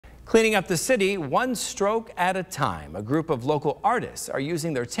Cleaning up the city one stroke at a time. A group of local artists are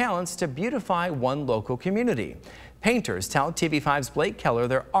using their talents to beautify one local community. Painters tell TV5's Blake Keller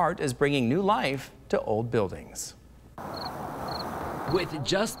their art is bringing new life to old buildings. With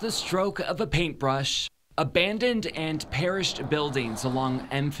just the stroke of a paintbrush, abandoned and perished buildings along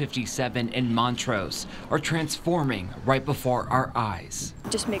M57 in Montrose are transforming right before our eyes.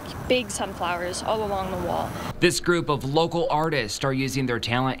 Just make big sunflowers all along the wall. This group of local artists are using their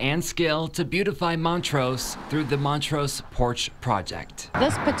talent and skill to beautify Montrose through the Montrose Porch Project.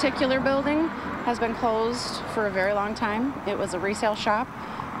 This particular building has been closed for a very long time. It was a resale shop,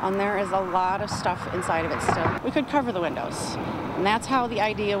 and there is a lot of stuff inside of it still. We could cover the windows, and that's how the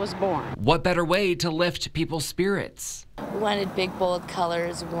idea was born. What better way to lift people's spirits? We wanted big, bold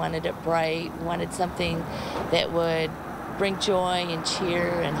colors. We wanted it bright. We wanted something that would bring joy and cheer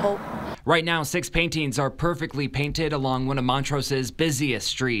and hope. Right now, 6 paintings are perfectly painted along one of Montrose's busiest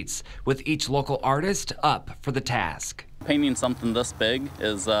streets, with each local artist up for the task. Painting something this big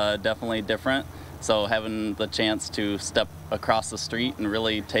is definitely different. So having the chance to step across the street and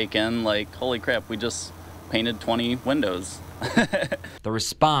really take in, like, holy crap, we just painted 20 windows. The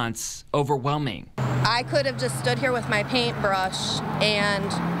response, overwhelming. I could have just stood here with my paintbrush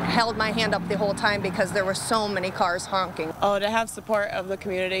and held my hand up the whole time because there were so many cars honking. Oh, to have support of the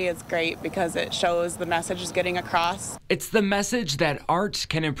community is great because it shows the message is getting across. It's the message that art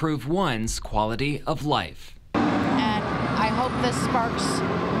can improve one's quality of life. And I hope this sparks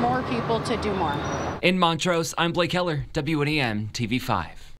more people to do more. In Montrose, I'm Blake Keller, WNEMTV5.